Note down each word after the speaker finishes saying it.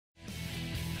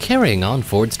Carrying on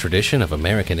Ford's tradition of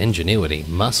American ingenuity,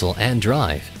 muscle, and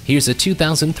drive, here's a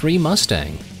 2003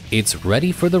 Mustang. It's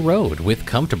ready for the road with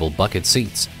comfortable bucket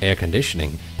seats, air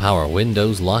conditioning, power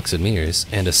windows, locks and mirrors,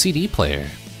 and a CD player.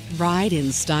 Ride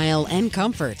in style and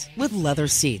comfort with leather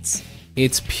seats.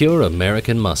 It's pure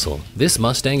American muscle. This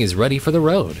Mustang is ready for the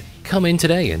road. Come in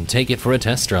today and take it for a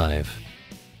test drive.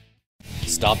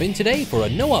 Stop in today for a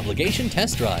no-obligation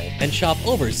test drive and shop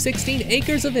over 16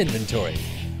 acres of inventory.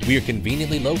 We are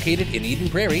conveniently located in Eden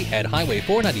Prairie at Highway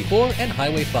 494 and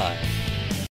Highway 5.